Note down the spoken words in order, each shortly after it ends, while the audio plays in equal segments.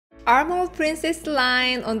armhole princess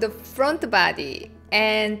line on the front body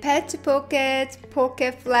and patch pockets,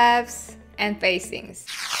 pocket flaps, and facings.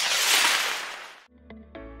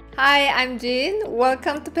 Hi, I'm Jin.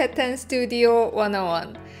 Welcome to Pattern Studio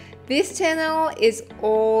 101. This channel is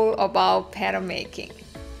all about pattern making.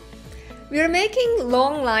 We are making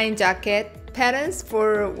long line jacket patterns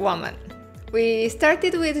for women. We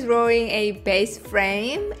started with drawing a base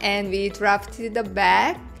frame and we drafted the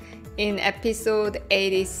back in episode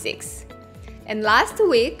 86. And last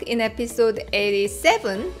week in episode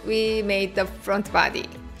 87, we made the front body.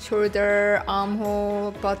 Shoulder,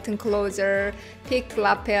 armhole, button closer, picked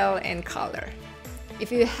lapel, and collar.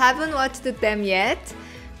 If you haven't watched them yet,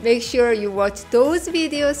 make sure you watch those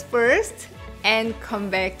videos first and come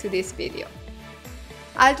back to this video.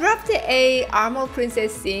 I drafted a armhole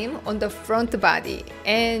princess seam on the front body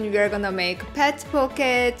and we are gonna make patch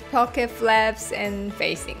pockets, pocket flaps, and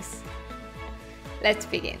facings. Let's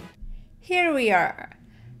begin. Here we are.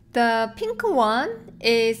 The pink one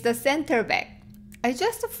is the center back. I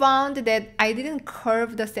just found that I didn't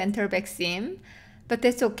curve the center back seam, but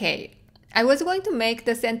that's okay. I was going to make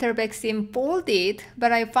the center back seam folded,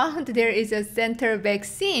 but I found there is a center back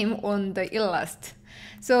seam on the illust.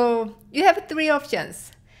 So you have three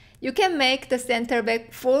options. You can make the center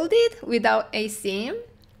back folded without a seam,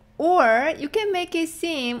 or you can make a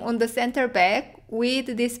seam on the center back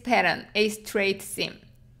with this pattern, a straight seam.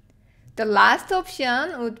 The last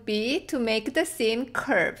option would be to make the seam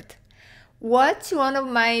curved. Watch one of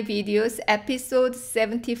my videos, episode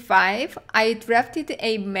 75. I drafted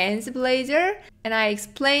a men's blazer and I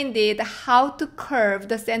explained how to curve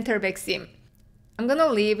the center back seam. I'm gonna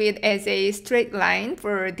leave it as a straight line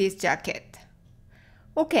for this jacket.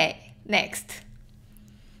 Okay, next.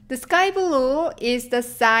 The sky blue is the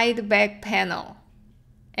side back panel.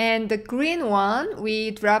 And the green one, we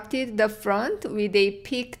drafted the front with a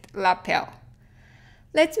picked lapel.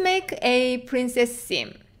 Let's make a princess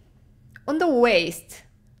seam. On the waist,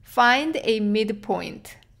 find a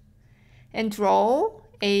midpoint and draw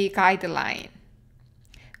a guideline.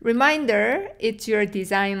 Reminder, it's your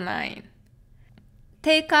design line.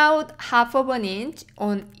 Take out half of an inch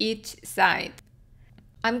on each side.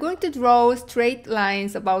 I'm going to draw straight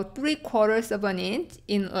lines about 3/4 of an inch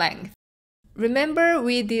in length. Remember,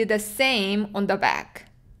 we did the same on the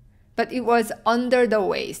back, but it was under the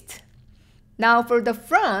waist. Now for the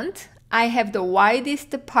front, I have the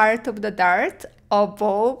widest part of the dart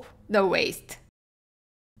above the waist.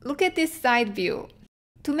 Look at this side view.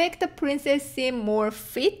 To make the princess seam more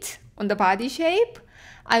fit on the body shape,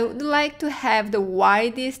 I would like to have the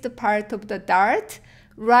widest part of the dart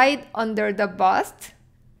right under the bust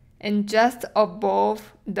and just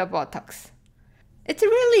above the buttocks. It's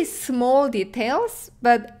really small details,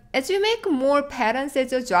 but as you make more patterns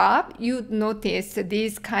as a job, you'd notice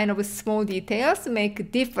these kind of small details make a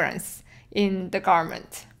difference in the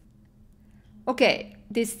garment. Okay,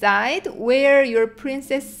 decide where your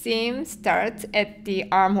princess seam starts at the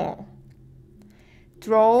armhole.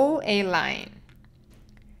 Draw a line.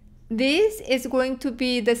 This is going to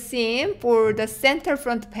be the seam for the center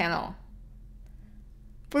front panel.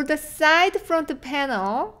 For the side front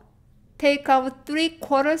panel, take out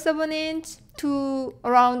 3/4 of an inch to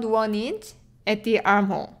around 1 inch at the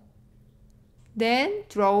armhole. Then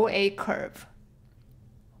draw a curve.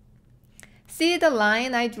 See the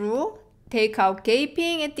line I drew? Take out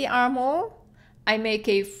gaping at the armhole. I make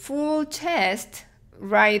a full chest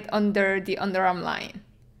right under the underarm line.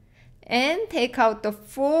 And take out the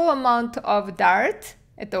full amount of dart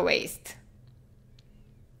at the waist.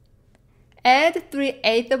 Add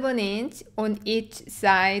 3/8 of an inch on each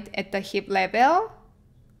side at the hip level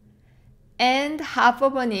and half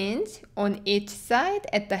of an inch on each side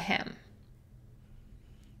at the hem.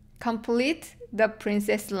 Complete the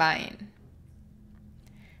princess line.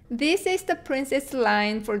 This is the princess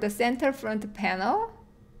line for the center front panel,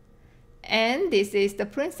 and this is the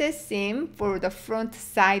princess seam for the front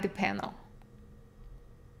side panel.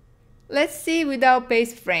 Let's see without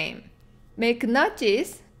base frame. Make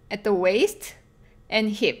notches at the waist and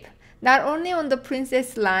hip, not only on the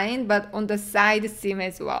princess line but on the side seam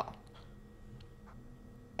as well.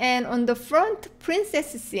 And on the front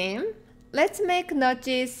princess seam, let's make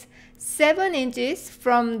notches 7 inches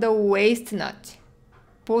from the waist notch,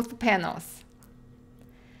 both panels.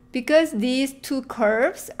 Because these two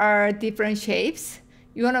curves are different shapes,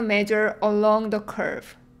 you want to measure along the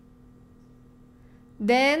curve.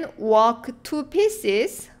 Then walk 2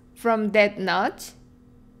 pieces from that notch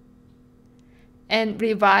and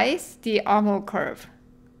revise the armhole curve.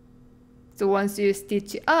 So once you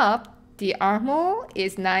stitch up, the armhole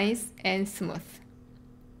is nice and smooth.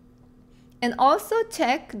 And also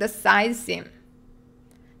check the side seam.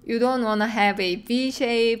 You don't want to have a V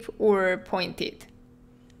shape or pointed.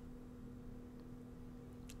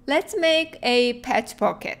 Let's make a patch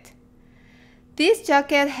pocket. This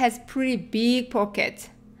jacket has pretty big pockets.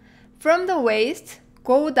 From the waist,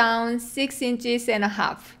 go down 6 inches and a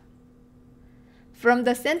half. From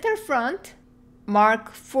the center front,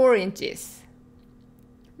 mark 4 inches.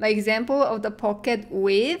 My example of the pocket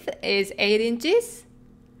width is 8 inches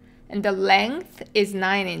and the length is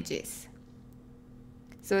 9 inches.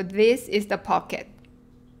 So this is the pocket.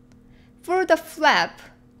 For the flap,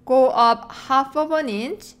 go up half of an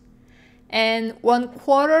inch and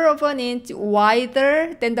 1/4 of an inch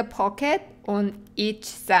wider than the pocket on each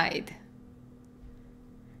side.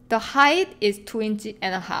 The height is 2 inches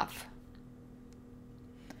and a half.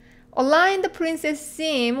 Align the princess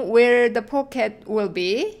seam where the pocket will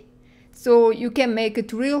be, so you can make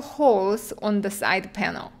drill holes on the side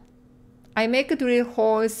panel. I make drill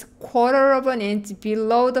holes 1/4 of an inch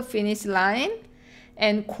below the finish line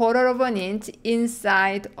and 1/4 of an inch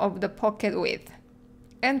inside of the pocket width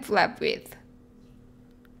and flap width.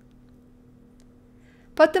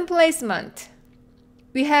 Button placement.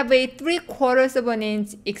 We have a 3/4 of an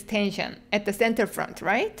inch extension at the center front,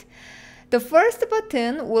 right? The first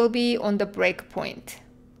button will be on the break point.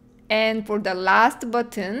 And for the last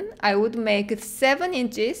button, I would make 7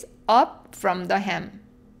 inches up from the hem.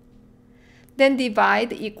 Then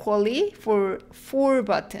divide equally for 4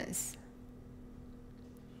 buttons.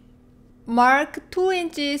 Mark 2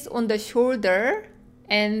 inches on the shoulder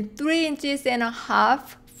and 3 inches and a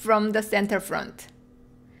half from the center front.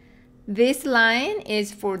 This line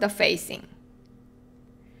is for the facing.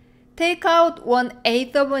 Take out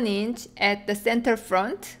 1/8 of an inch at the center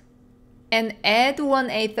front and add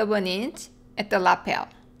 1/8 of an inch at the lapel.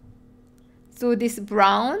 So this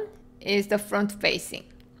brown is the front facing.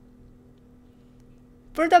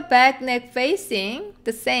 For the back neck facing,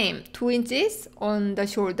 the same, 2 inches on the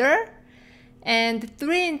shoulder and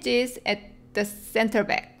 3 inches at the center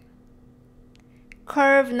back.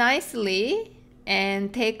 Curve nicely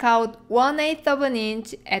and take out 1/8 of an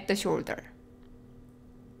inch at the shoulder.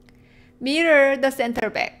 Mirror the center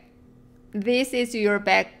back. This is your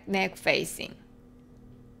back neck facing.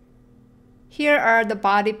 Here are the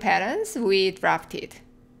body patterns we drafted.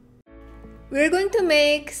 We're going to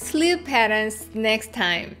make sleeve patterns next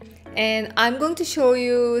time, and I'm going to show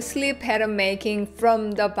you sleeve pattern making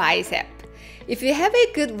from the bicep. If you have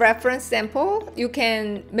a good reference sample, you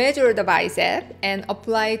can measure the bicep and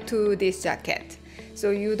apply to this jacket,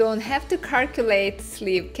 so you don't have to calculate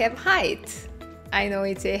sleeve cap height. I know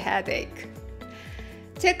it's a headache.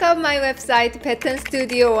 Check out my website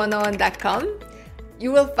patternstudio101.com.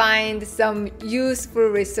 You will find some useful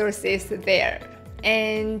resources there.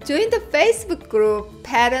 And join the Facebook group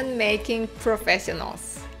Pattern Making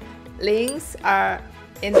Professionals. Links are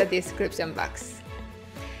in the description box.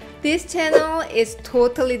 This channel is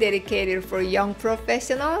totally dedicated for young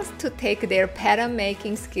professionals to take their pattern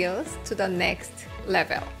making skills to the next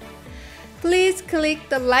level. Please click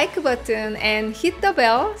the like button and hit the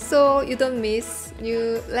bell so you don't miss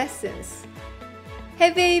new lessons.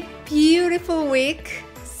 Have a beautiful week.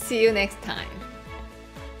 See you next time.